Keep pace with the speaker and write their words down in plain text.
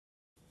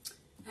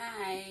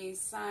Hey,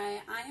 so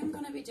I am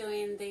going to be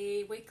doing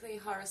the weekly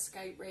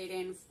horoscope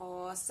reading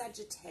for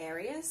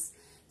Sagittarius.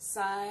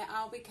 So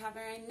I'll be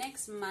covering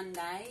next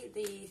Monday,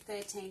 the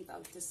 13th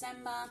of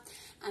December,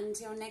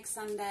 until next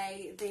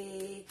Sunday,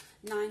 the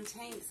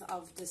 19th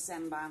of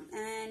December.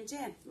 And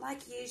yeah,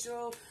 like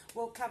usual,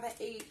 we'll cover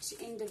each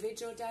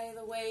individual day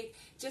of the week,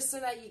 just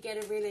so that you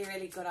get a really,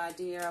 really good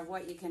idea of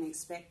what you can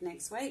expect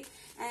next week.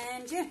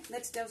 And yeah,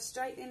 let's delve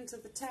straight into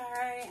the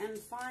tarot and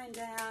find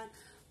out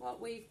what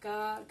we've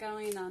got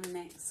going on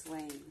next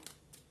week.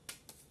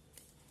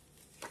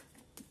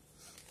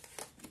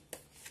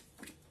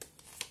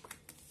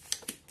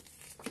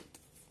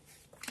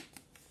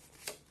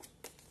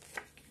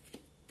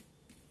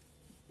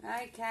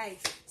 Okay,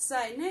 so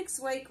next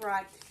week,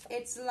 right,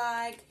 it's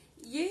like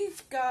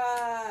you've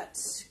got,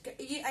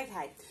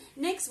 okay,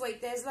 next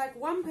week there's like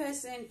one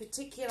person in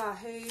particular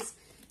who's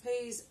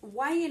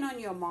weighing on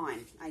your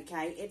mind,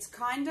 okay? It's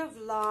kind of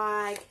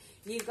like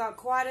you've got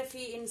quite a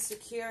few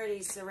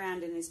insecurities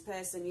surrounding this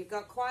person. You've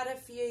got quite a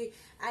few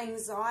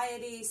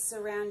anxieties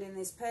surrounding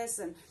this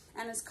person.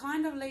 And it's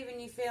kind of leaving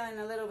you feeling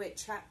a little bit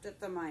trapped at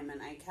the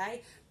moment,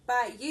 okay?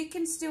 But you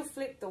can still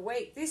flip the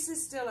week. This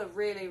is still a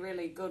really,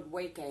 really good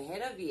week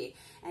ahead of you.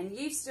 And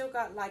you've still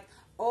got like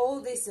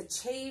all this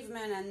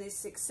achievement and this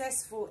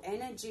successful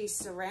energy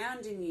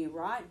surrounding you,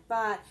 right?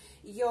 But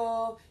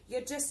you're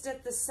just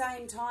at the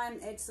same time,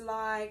 it's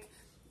like,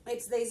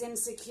 it's these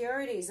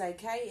insecurities,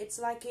 okay? It's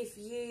like if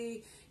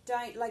you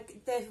don't,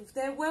 like,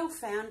 they're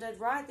well-founded,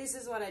 right? This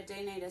is what I do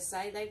need to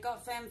say. They've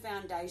got firm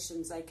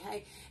foundations,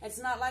 okay? It's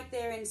not like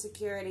they're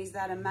insecurities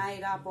that are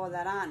made up or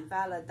that aren't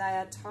valid. They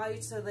are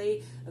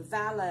totally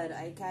valid,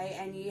 okay?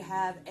 And you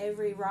have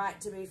every right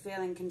to be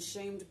feeling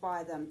consumed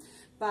by them.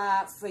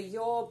 But for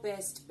your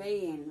best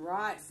being,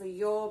 right? For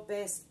your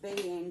best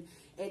being,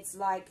 it's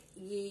like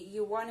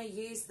you want to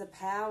use the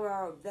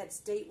power that's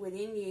deep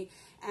within you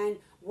and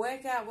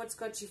work out what's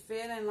got you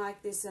feeling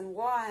like this and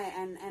why,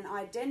 and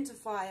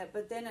identify it.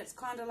 But then it's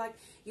kind of like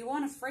you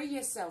want to free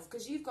yourself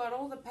because you've got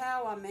all the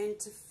power, man,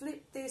 to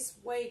flip this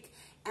week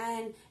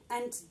and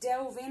to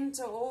delve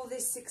into all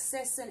this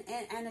success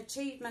and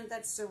achievement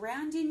that's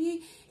surrounding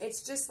you.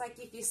 It's just like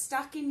if you're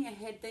stuck in your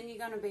head, then you're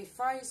going to be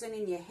frozen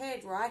in your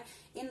head, right,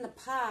 in the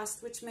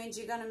past, which means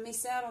you're going to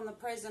miss out on the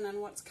present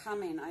and what's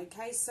coming,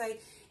 okay? So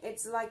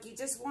it's like you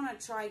just want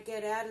to try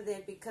get out of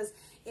there because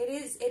it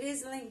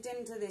is linked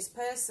into this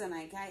person,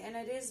 okay? And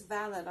it is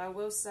valid, I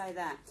will say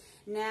that.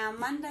 Now,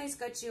 Monday's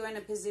got you in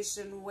a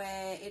position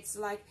where it's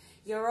like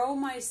you're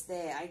almost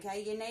there,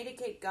 okay? You need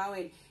to keep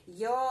going.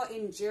 Your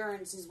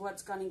endurance is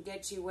what's going to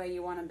get you where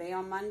you want to be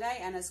on Monday,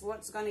 and it's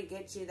what's going to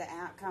get you the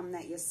outcome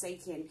that you're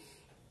seeking.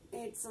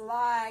 It's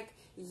like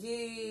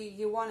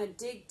you want to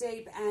dig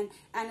deep, and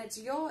it's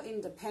your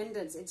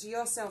independence, it's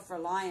your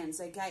self-reliance,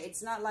 okay?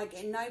 It's not like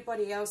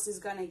nobody else is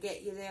going to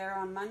get you there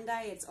on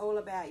Monday. It's all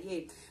about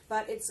you.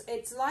 But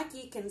it's like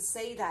you can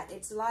see that.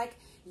 It's like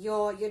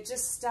you're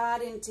just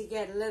starting to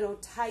get little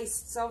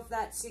tastes of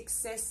that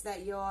success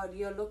that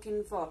you're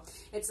looking for.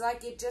 It's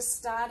like you're just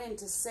starting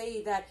to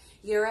see that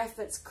your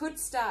efforts could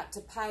start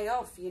to pay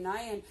off, you know,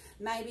 and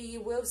maybe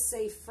you will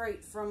see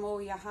fruit from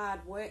all your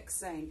hard work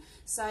soon.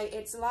 So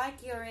it's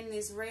like you're in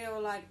this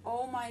real, like,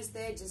 almost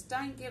there. Just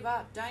don't give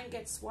up. Don't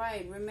get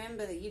swayed.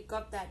 Remember that you've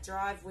got that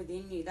drive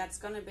within you. That's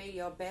going to be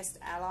your best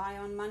ally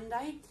on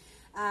Monday.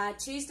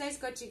 Tuesday's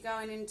got you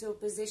going into a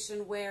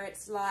position where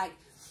it's like,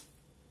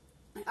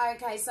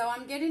 okay, so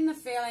I'm getting the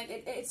feeling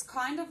it's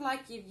kind of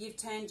like you've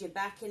turned your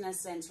back in a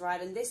sense, right?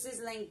 And this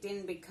is linked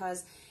in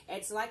because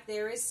it's like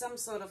there is some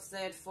sort of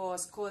third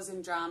force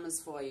causing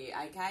dramas for you,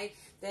 okay?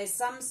 There's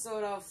some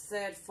sort of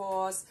third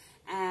force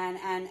and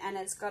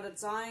it's got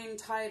its own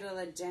total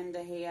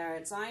agenda here,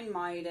 its own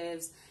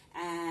motives,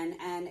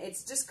 and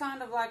it's just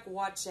kind of like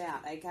watch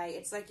out, okay?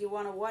 It's like you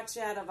want to watch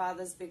out of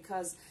others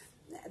because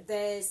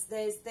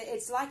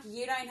it's like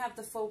you don't have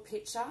the full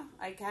picture,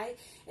 okay?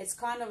 It's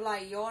kind of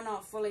like you're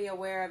not fully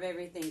aware of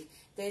everything.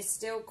 There's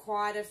still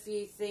quite a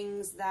few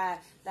things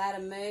that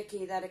are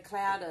murky, that are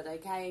clouded,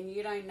 okay? And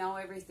you don't know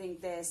everything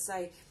there.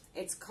 So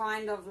it's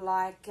kind of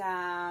like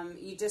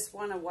you just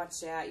want to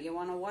watch out. You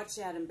want to watch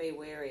out and be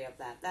wary of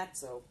that.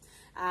 That's all.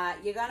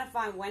 You're going to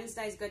find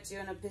Wednesday's got you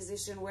in a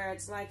position where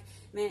it's like,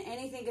 man,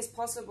 anything is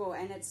possible.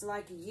 And it's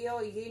like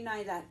you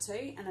know that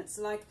too. And it's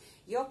like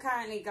you're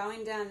currently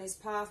going down this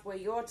path where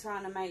you're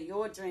trying to make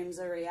your dreams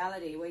a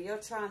reality, where you're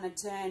trying to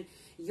turn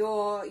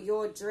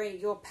your dream,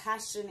 your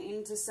passion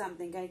into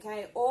something,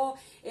 okay? Or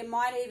it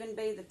might even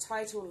be the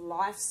total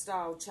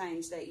lifestyle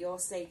change that you're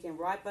seeking,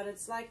 right? But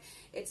it's like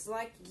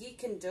you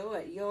can do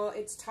it.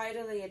 It's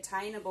totally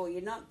attainable.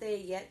 You're not there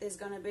yet. There's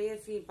going to be a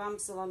few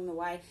bumps along the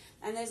way,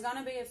 and there's going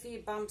to be a few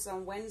bumps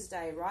on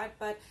Wednesday, right?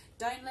 But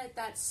don't let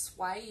that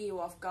sway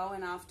you off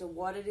going after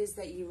what it is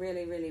that you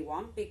really, really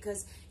want,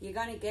 because you're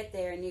going to get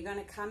there and you're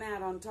going to come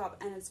out on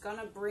top, and it's going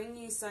to bring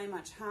you so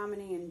much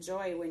harmony and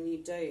joy when you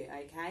do,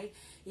 okay?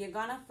 You're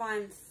going to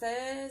find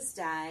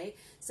Thursday.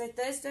 So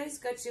Thursday's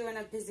got you in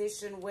a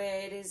position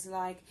where it is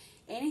like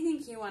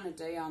anything you want to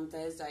do on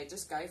Thursday,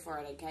 just go for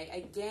it, okay?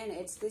 Again,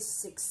 it's this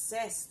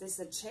success, this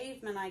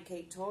achievement I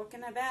keep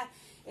talking about.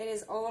 It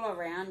is all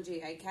around you,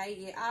 okay?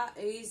 You are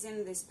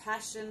oozing this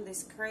passion,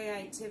 this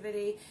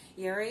creativity.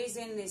 You're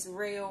oozing this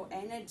real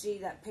energy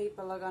that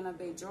people are going to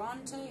be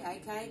drawn to,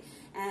 okay?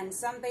 And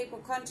some people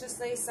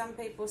consciously, some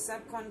people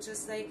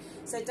subconsciously.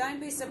 So don't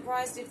be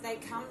surprised if they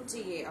come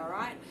to you, all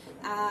right?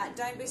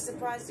 Don't be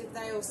surprised if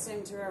they all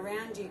center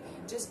around you.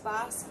 Just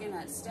bask in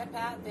it. Step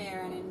out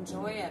there and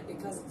enjoy it,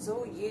 because it's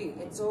all you.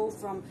 It's all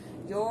from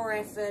your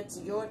efforts,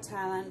 your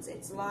talents.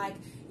 It's like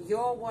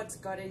you're what's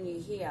gotten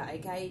you here,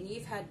 okay? And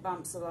you've had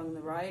bumps along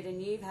the road,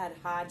 and you've had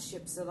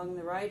hardships along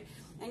the road,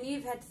 and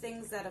you've had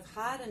things that have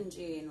hardened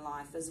you in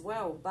life as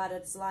well. But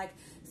it's like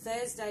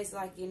Thursday's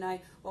like, you know,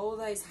 all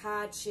those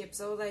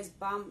hardships, all those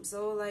bumps,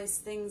 all those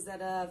things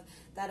that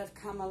have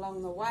come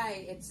along the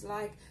way. It's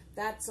like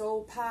that's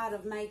all part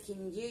of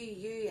making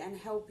you and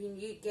helping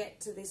you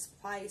get to this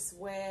place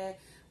where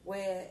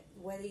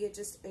you're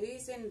just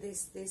oozing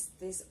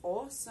this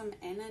awesome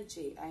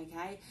energy,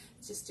 okay?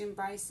 Just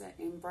embrace it,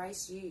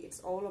 embrace you.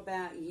 It's all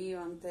about you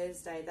on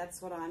Thursday.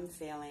 That's what I'm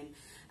feeling.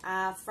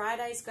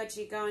 Friday's got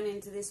you going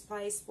into this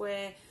place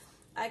where,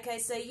 okay,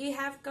 so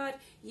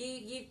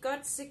you've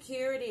got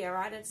security, all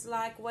right? It's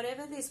like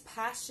whatever this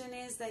passion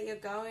is that you're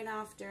going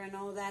after and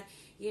all that,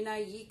 you know,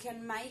 you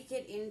can make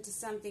it into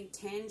something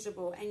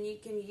tangible, and you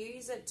can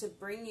use it to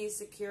bring you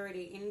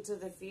security into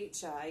the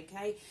future,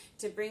 okay?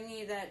 To bring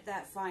you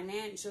that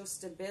financial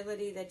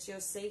stability that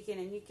you're seeking,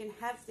 and you can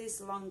have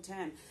this long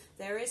term.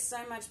 There is so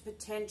much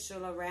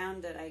potential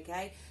around it,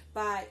 okay?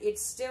 But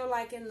it's still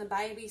like in the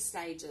baby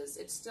stages.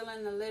 It's still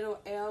in the little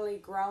early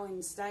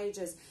growing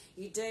stages.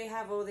 You do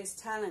have all this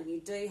talent.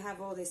 You do have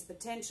all this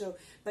potential,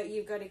 but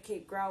you've got to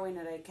keep growing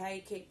it,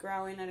 okay? Keep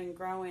growing it and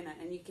growing it,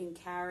 and you can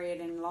carry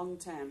it in long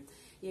term.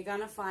 You're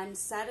going to find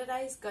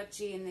Saturday's got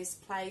you in this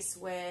place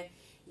where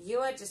you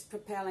are just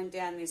propelling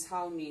down this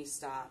whole new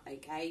start,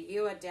 okay?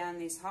 You are down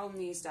this whole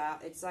new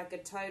start. It's like a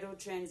total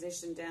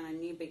transition down a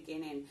new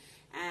beginning.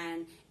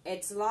 And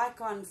it's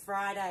like on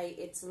Friday,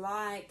 it's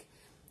like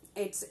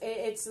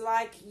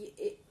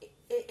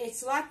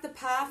the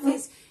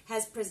path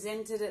has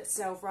presented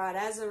itself, right,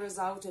 as a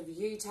result of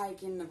you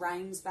taking the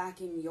reins back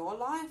in your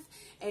life.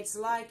 It's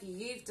like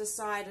you've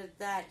decided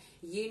that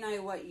you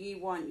know what you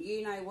want,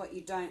 you know what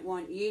you don't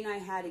want, you know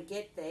how to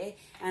get there,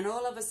 and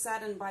all of a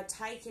sudden, by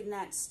taking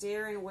that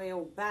steering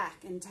wheel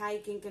back and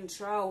taking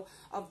control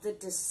of the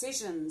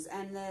decisions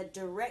and the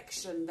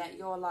direction that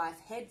your life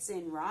heads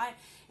in, right,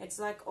 it's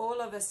like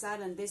all of a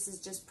sudden this is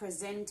just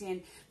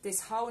presenting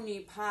this whole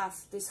new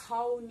path, this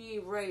whole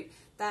new route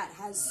that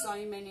has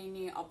so many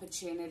new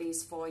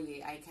opportunities for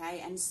you,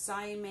 okay? And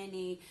so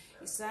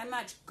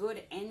much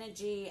good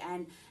energy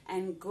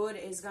and good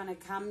is going to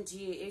come to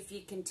you if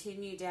you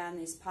continue down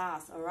this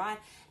path, all right?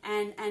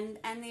 And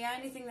the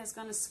only thing that's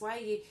going to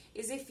sway you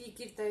is if you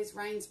give those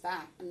reins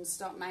back and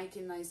stop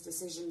making those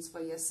decisions for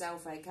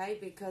yourself, okay?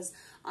 Because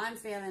I'm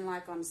feeling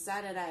like on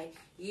Saturday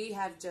you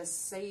have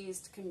just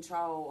seized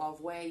control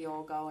of where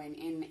you're going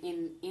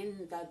in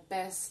the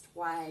best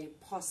way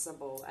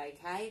possible,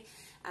 okay?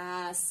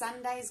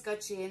 Sunday's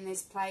got you in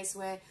this place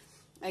where,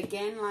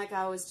 again, like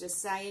I was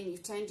just saying,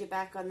 you've turned your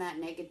back on that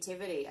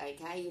negativity,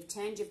 okay? You've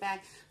turned your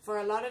back. For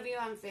a lot of you,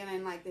 I'm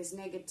feeling like this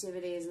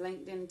negativity is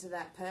linked into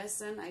that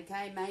person,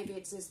 okay? Maybe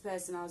it's this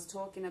person I was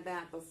talking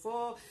about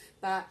before,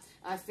 but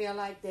I feel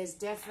like there's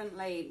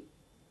definitely...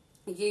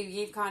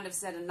 You've kind of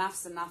said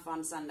enough's enough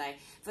on Sunday.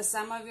 For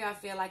some of you, I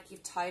feel like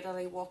you've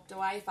totally walked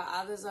away. For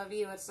others of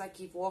you, it's like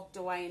you've walked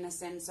away in a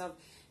sense of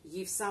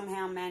you've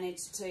somehow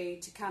managed to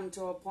come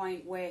to a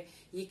point where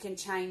you can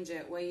change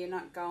it, where you're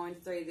not going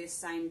through this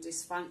same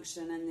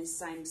dysfunction and this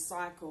same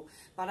cycle.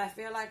 But I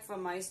feel like for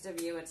most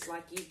of you, it's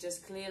like you've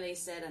just clearly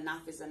said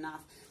enough is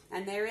enough.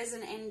 And there is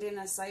an ending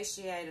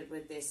associated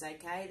with this,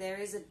 okay? There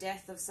is a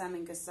death of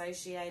something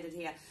associated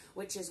here,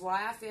 which is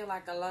why I feel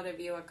like a lot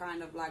of you are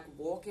kind of like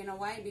walking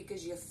away,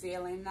 because you're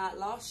feeling that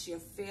loss, you're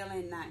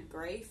feeling that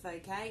grief,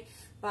 okay?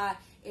 But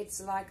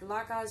it's like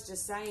I was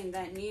just saying,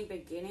 that new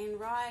beginning,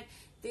 right?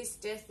 This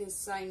death is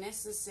so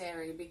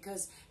necessary,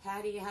 because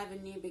how do you have a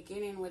new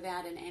beginning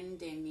without an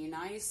ending, you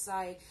know?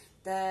 So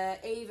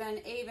even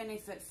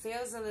if it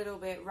feels a little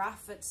bit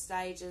rough at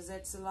stages,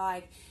 it's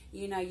like,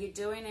 you know, you're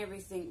doing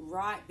everything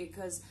right,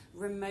 because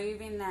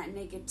removing that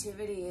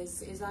negativity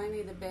is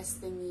only the best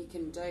thing you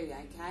can do,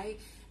 okay?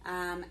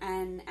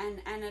 And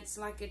it's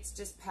like it's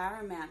just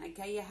paramount,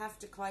 okay? You have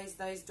to close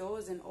those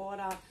doors in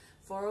order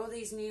for all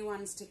these new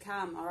ones to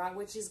come, all right,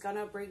 which is going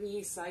to bring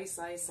you so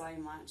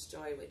much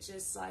joy, which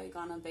is so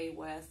going to be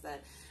worth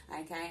it,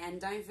 okay? And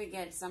don't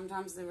forget,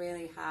 sometimes the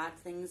really hard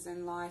things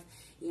in life,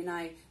 you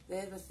know,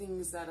 they're the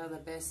things that are the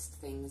best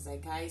things,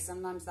 okay?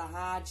 Sometimes the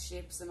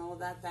hardships and all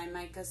that, they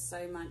make us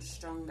so much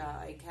stronger,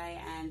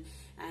 okay?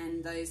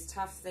 And those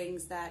tough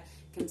things that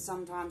can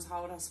sometimes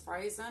hold us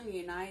frozen,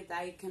 you know,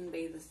 they can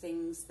be the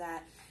things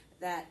that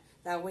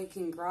that we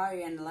can grow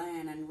and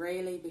learn and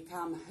really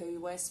become who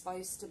we're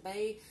supposed to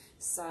be.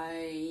 So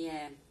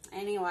yeah,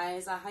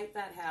 anyways, I hope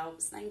that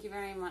helps. Thank you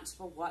very much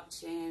for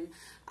watching.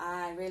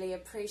 I really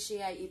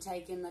appreciate you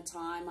taking the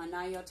time. I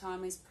know your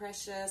time is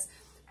precious.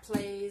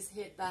 Please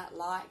hit that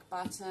like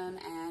button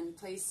and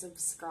please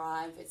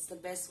subscribe. It's the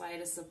best way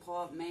to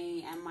support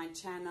me and my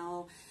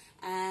channel.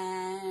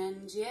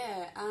 And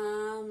yeah,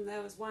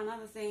 there was one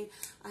other thing.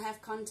 I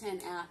have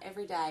content out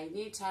every day,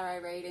 new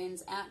tarot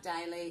readings out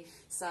daily,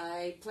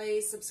 so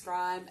please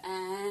subscribe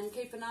and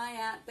keep an eye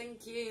out.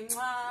 Thank you.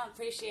 Mwah.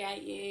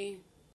 Appreciate you.